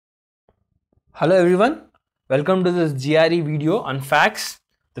Hello everyone, welcome to this GRE video on facts,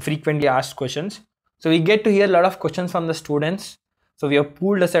 the frequently asked questions. So we get to hear a lot of questions from the students. So we have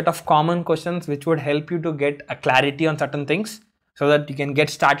pooled a set of common questions which would help you to get a clarity on certain things so that you can get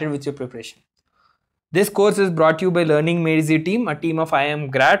started with your preparation. This course is brought to you by Learning Made Easy team, a team of IIM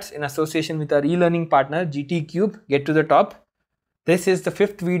grads in association with our e-learning partner GTCUBE. Get to the top. This is the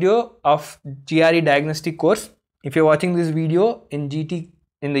fifth video of GRE diagnostic course. If you're watching this video in the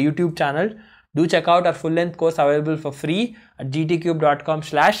YouTube channel, do check out our full-length course available for free at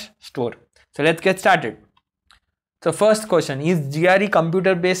gtcube.com/store. So let's get started. So first question, is GRE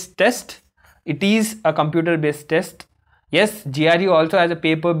computer-based test? It is a computer-based test. Yes, GRE also has a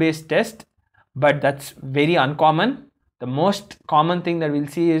paper-based test, but that's very uncommon. The most common thing that we'll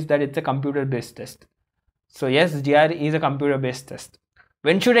see is that it's a computer-based test. So yes, GRE is a computer-based test.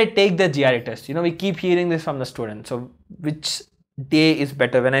 When should I take the GRE test? We keep hearing this from the students. So which day is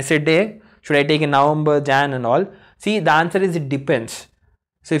better? When I say day, should I take in November, Jan and all? See, the answer is it depends.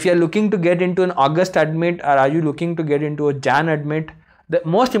 So if you're looking to get into an August admit, or are you looking to get into a Jan admit, the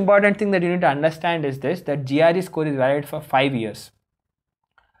most important thing that you need to understand is this, that GRE score is valid for 5 years.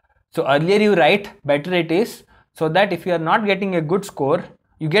 So earlier you write, better it is, so that if you are not getting a good score,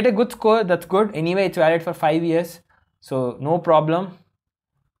 you get a good score, that's good. Anyway, it's valid for 5 years. So no problem.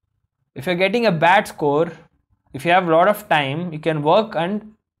 If you're getting a bad score, if you have a lot of time, you can work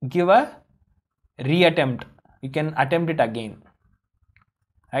and give a reattempt. You can attempt it again.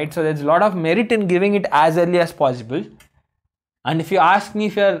 Right? So there's a lot of merit in giving it as early as possible. And if you ask me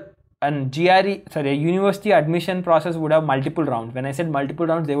if you're a university admission process would have multiple rounds. When I said multiple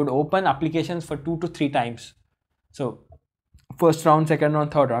rounds, they would open applications for 2 to 3 times. So first round, second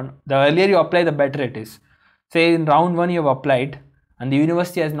round, third round. The earlier you apply, the better it is. Say in round 1 you have applied and the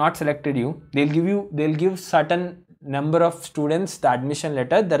university has not selected you, they'll give certain number of students the admission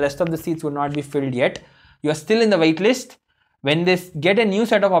letter. The rest of the seats will not be filled yet. You are still in the wait list. When they get a new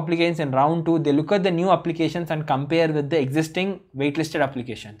set of applicants in round 2, they look at the new applications and compare with the existing waitlisted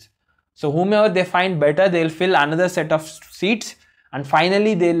applications. So whomever they find better, they'll fill another set of seats, and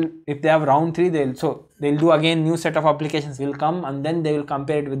finally if they have round 3, they'll do again new set of applications will come, and then they will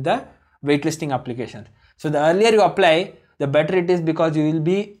compare it with the waitlisting applications. So the earlier you apply, the better it is, because you will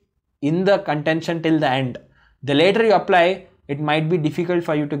be in the contention till the end. The later you apply, it might be difficult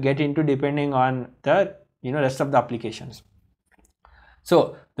for you to get into depending on the rest of the applications.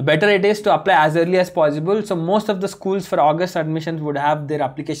 So the better it is to apply as early as possible. So most of the schools for August admissions would have their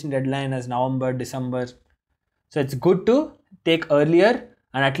application deadline as November, December. So it's good to take earlier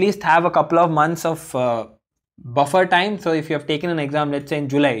and at least have a couple of months of buffer time. So if you have taken an exam, let's say in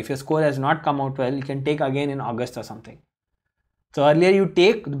July, if your score has not come out well, you can take again in August or something. So earlier you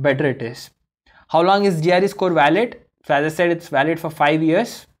take, the better it is. How long is GRE score valid? So as I said, it's valid for 5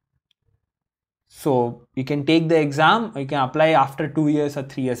 years. So you can take the exam, or you can apply after 2 years or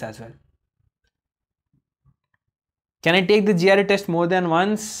 3 years as well. Can I take the GRE test more than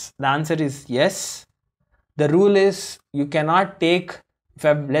once? The answer is yes. The rule is you cannot take,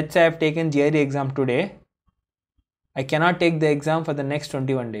 let's say I've taken GRE exam today, I cannot take the exam for the next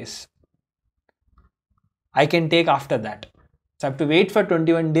 21 days. I can take after that. So I have to wait for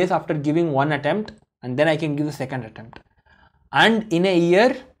 21 days after giving one attempt, and then I can give the second attempt. And in a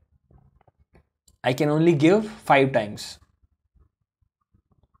year, I can only give 5 times.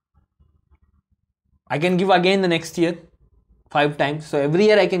 I can give again the next year 5 times. So every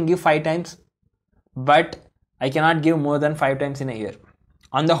year I can give 5 times, but I cannot give more than 5 times in a year.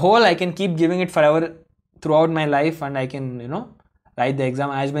 On the whole, I can keep giving it forever throughout my life, and I can, write the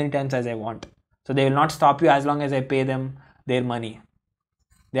exam as many times as I want. So they will not stop you as long as I pay them their money.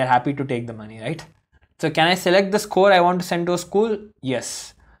 They are happy to take the money, right? So can I select the score I want to send to a school?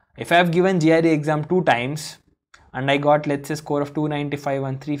 Yes. If I have given GRE exam 2 times and I got, let's say, score of 295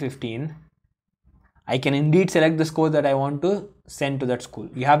 and 315, I can indeed select the score that I want to send to that school.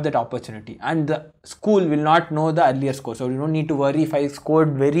 You have that opportunity, and the school will not know the earlier score. So you don't need to worry if I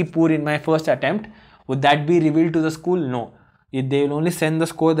scored very poor in my first attempt. Would that be revealed to the school? No. They will only send the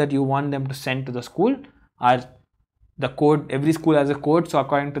score that you want them to send to the school, or the code. Every school has a code, so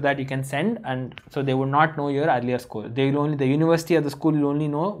according to that you can send, and so they will not know your earlier score. The university or the school will only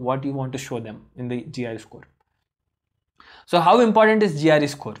know what you want to show them in the GRE score. So how important is GRE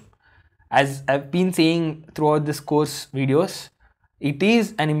score? As I've been saying throughout this course videos, it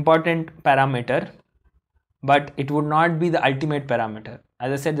is an important parameter, but it would not be the ultimate parameter.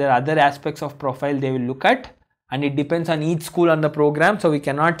 As I said, there are other aspects of profile they will look at, and it depends on each school on the program. So we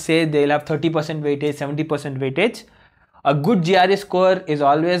cannot say they'll have 30% weightage, 70% weightage. A good GRE score is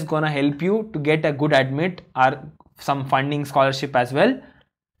always going to help you to get a good admit or some funding scholarship as well.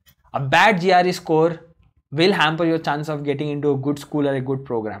 A bad GRE score will hamper your chance of getting into a good school or a good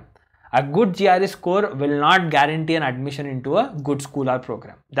program. A good GRE score will not guarantee an admission into a good school or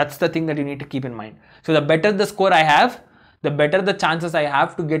program. That's the thing that you need to keep in mind. So the better the score I have, the better the chances I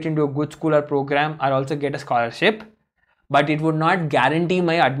have to get into a good school or program or also get a scholarship, but it would not guarantee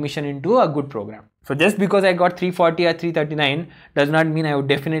my admission into a good program. So just because I got 340 or 339 does not mean I would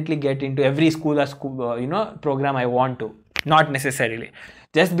definitely get into every school or program I want to. Not necessarily.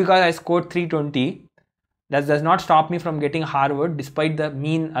 Just because I scored 320, that does not stop me from getting Harvard despite the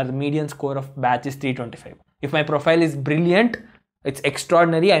mean or the median score of batch is 325. If my profile is brilliant, it's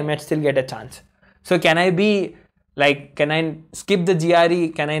extraordinary, I might still get a chance. So can I skip the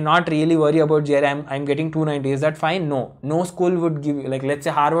GRE? Can I not really worry about GRE? I'm getting 290. Is that fine? No. No school would give you, like let's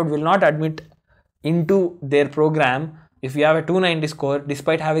say Harvard will not admit into their program if you have a 290 score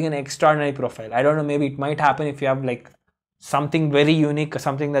despite having an extraordinary profile. I don't know, maybe it might happen if you have like something very unique,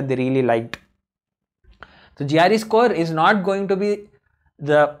 something that they really liked. So GRE score is not going to be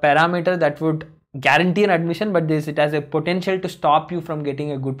the parameter that would guarantee an admission, but it has a potential to stop you from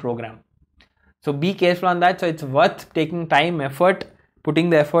getting a good program. So be careful on that. So it's worth taking time, effort, putting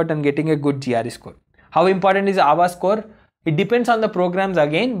the effort and getting a good GRE score. How important is AVA score? It depends on the programs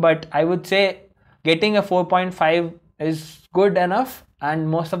again, but I would say getting a 4.5 is good enough, and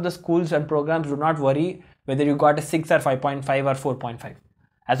most of the schools and programs do not worry whether you got a 6 or 5.5 or 4.5.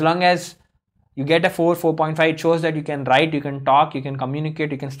 As long as you get a 4.5, it shows that you can write, you can talk, you can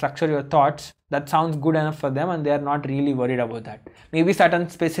communicate, you can structure your thoughts. That sounds good enough for them and they are not really worried about that. Maybe certain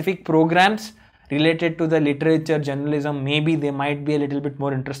specific programs related to the literature, journalism, maybe they might be a little bit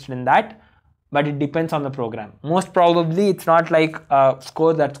more interested in that, but it depends on the program. Most probably it's not like a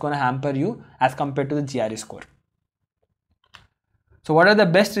score that's going to hamper you as compared to the GRE score. So what are the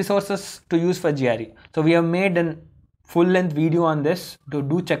best resources to use for GRE? So we have made a full-length video on this, so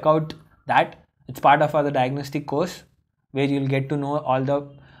do check out that. It's part of our diagnostic course where you'll get to know all the,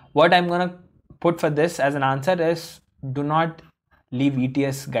 what I'm going to put for this as an answer is do not leave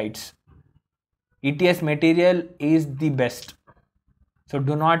ETS guides. ETS material is the best. So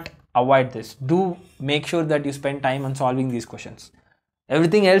do not avoid this. Do make sure that you spend time on solving these questions.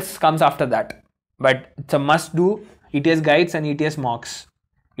 Everything else comes after that, but it's a must do. ETS guides and ETS mocks,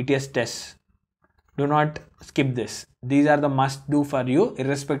 ETS tests. Do not skip this. These are the must do for you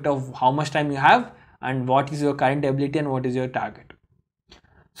irrespective of how much time you have and what is your current ability and what is your target.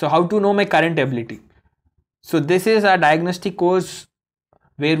 So how to know my current ability? So this is a diagnostic course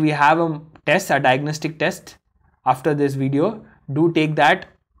where we have a test, a diagnostic test after this video. Do take that.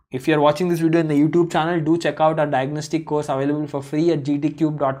 If you are watching this video in the YouTube channel, do check out our diagnostic course available for free at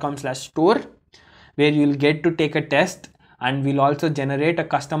gtcube.com/store, where you will get to take a test and we'll also generate a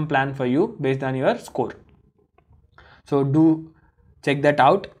custom plan for you based on your score. So do check that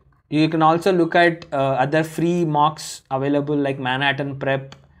out. You can also look at other free mocks available like Manhattan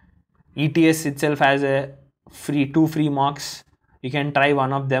Prep. ETS itself has two free mocks. You can try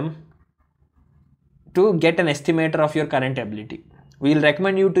one of them to get an estimator of your current ability. We'll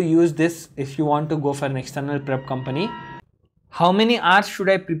recommend you to use this if you want to go for an external prep company. How many hours should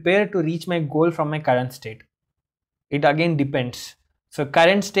I prepare to reach my goal from my current state? It again depends. So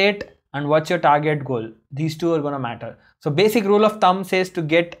current state and what's your target goal? These two are going to matter. So basic rule of thumb says to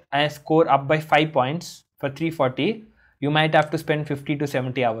get a score up by 5 points for 340, you might have to spend 50 to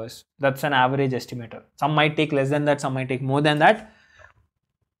 70 hours. That's an average estimator. Some might take less than that, some might take more than that.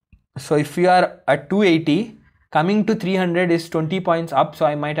 So if you are at 280, coming to 300 is 20 points up. So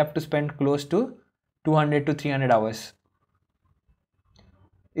I might have to spend close to 200 to 300 hours.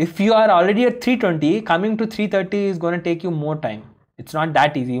 If you are already at 320, coming to 330 is going to take you more time. It's not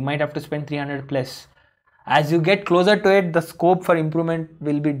that easy. You might have to spend 300 plus. As you get closer to it, the scope for improvement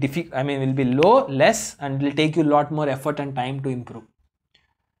will be less, and will take you a lot more effort and time to improve.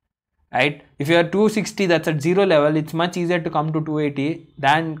 Right? If you are 260, that's at 0 level, it's much easier to come to 280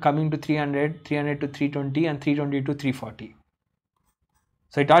 than coming to 300, 300 to 320 and 320 to 340.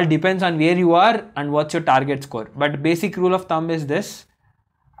 So it all depends on where you are and what's your target score. But basic rule of thumb is this.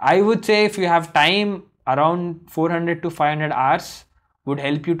 I would say if you have time, around 400 to 500 hours would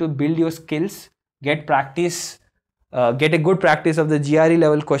help you to build your skills, get practice, get a good practice of the GRE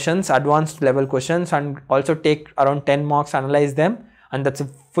level questions, advanced level questions, and also take around 10 mocks, analyze them, and that's a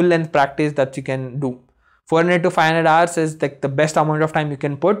full length practice that you can do. 400 to 500 hours is like the best amount of time you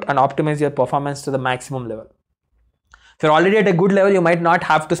can put and optimize your performance to the maximum level. If you're already at a good level, you might not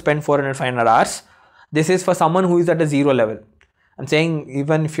have to spend 400 500 hours. This is for someone who is at a 0 level. I'm saying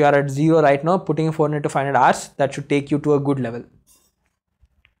even if you are at 0 right now, putting 400 to 500 hours, that should take you to a good level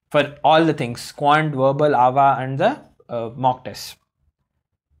for all the things, quant, verbal, AVA and the mock test.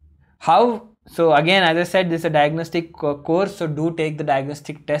 So again, as I said, this is a diagnostic course, so do take the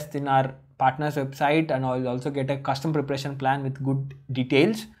diagnostic test in our partner's website, and I'll also get a custom preparation plan with good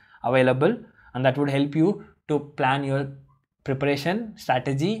details available, and that would help you to plan your preparation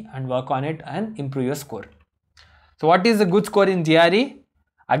strategy and work on it and improve your score. So what is a good score in GRE?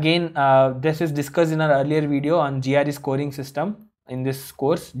 Again, this is discussed in our earlier video on GRE scoring system in this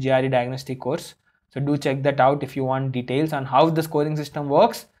course, GRE diagnostic course. So do check that out if you want details on how the scoring system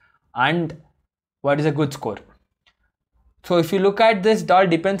works and what is a good score. So if you look at this, it all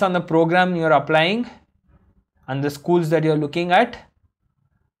depends on the program you're applying and the schools that you're looking at.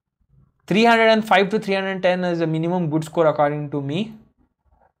 305 to 310 is a minimum good score according to me.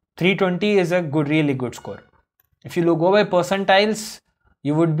 320 is a really good score. If you go by percentiles,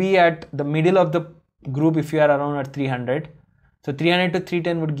 you would be at the middle of the group if you are around at 300. So 300 to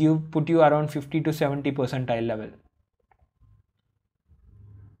 310 would put you around 50 to 70 percentile level.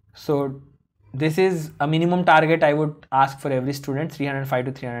 So this is a minimum target I would ask for every student, 305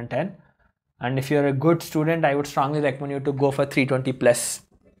 to 310. And if you're a good student, I would strongly recommend you to go for 320 plus.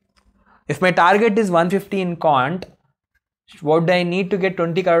 If my target is 150 in quant, would I need to get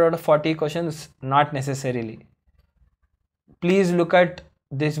 20 correct out of 40 questions? Not necessarily. Please look at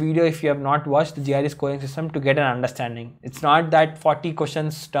this video if you have not watched the GRE scoring system to get an understanding. It's not that 40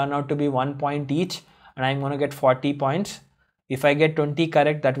 questions turn out to be 1 point each and I'm going to get 40 points. If I get 20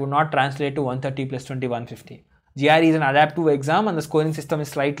 correct, that would not translate to 130 plus 20, 150. GRE is an adaptive exam and the scoring system is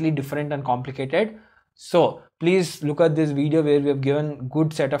slightly different and complicated. So please look at this video where we have given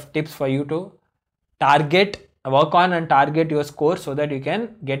good set of tips for you to work on and target your score so that you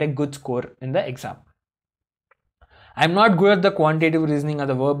can get a good score in the exam. I'm not good at the quantitative reasoning or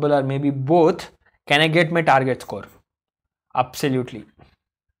the verbal or maybe both. Can I get my target score? Absolutely.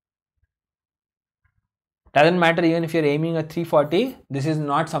 Doesn't matter even if you're aiming at 340, this is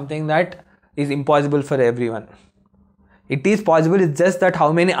not something that is impossible for everyone. It is possible, it's just that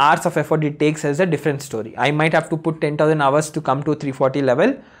how many hours of effort it takes is a different story. I might have to put 10,000 hours to come to 340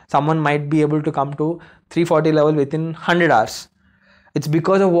 level. Someone might be able to come to 340 level within 100 hours. It's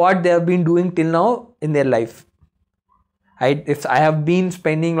because of what they have been doing till now in their life. If I have been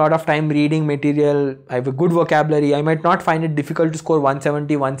spending a lot of time reading material, I have a good vocabulary, I might not find it difficult to score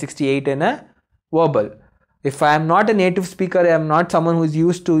 170, 168 in a verbal. If I am not a native speaker, I am not someone who is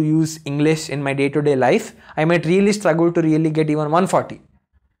used to use English in my day-to-day life, I might really struggle to really get even 140.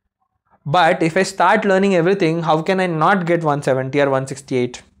 But if I start learning everything, how can I not get 170 or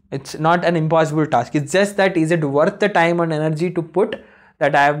 168? It's not an impossible task. It's just that is it worth the time and energy to put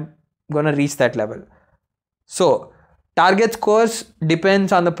that I am going to reach that level. So target scores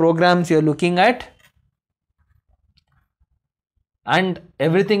depends on the programs you're looking at. And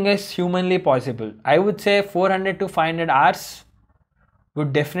everything is humanly possible. I would say 400 to 500 hours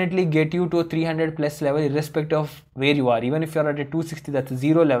would definitely get you to a 300 plus level irrespective of where you are. Even if you're at a 260, that's a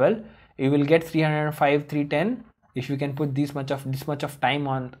 0 level, you will get 305, 310 if you can put this much of time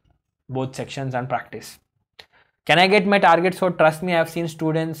on both sections and practice. Can I get my target? So trust me, I've seen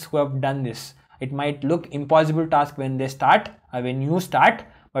students who have done this. It might look impossible task when they start or when you start,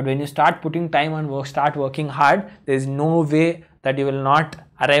 but when you start putting time and start working hard, there is no way that you will not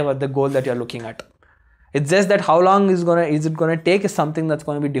arrive at the goal that you're looking at. It's just that how long is it gonna take is something that's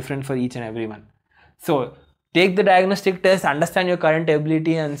going to be different for each and everyone. So take the diagnostic test, understand your current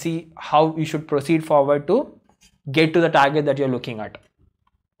ability and see how you should proceed forward to get to the target that you're looking at.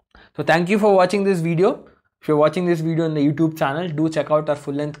 So thank you for watching this video. If you're watching this video on the YouTube channel, do check out our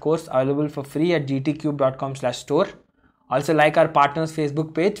full-length course available for free at gtcube.com/store. Also like our partners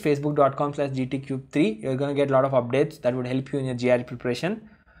Facebook page, facebook.com/gtcube3. You're going to get a lot of updates that would help you in your GRE preparation.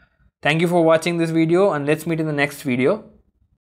 Thank you for watching this video and let's meet in the next video.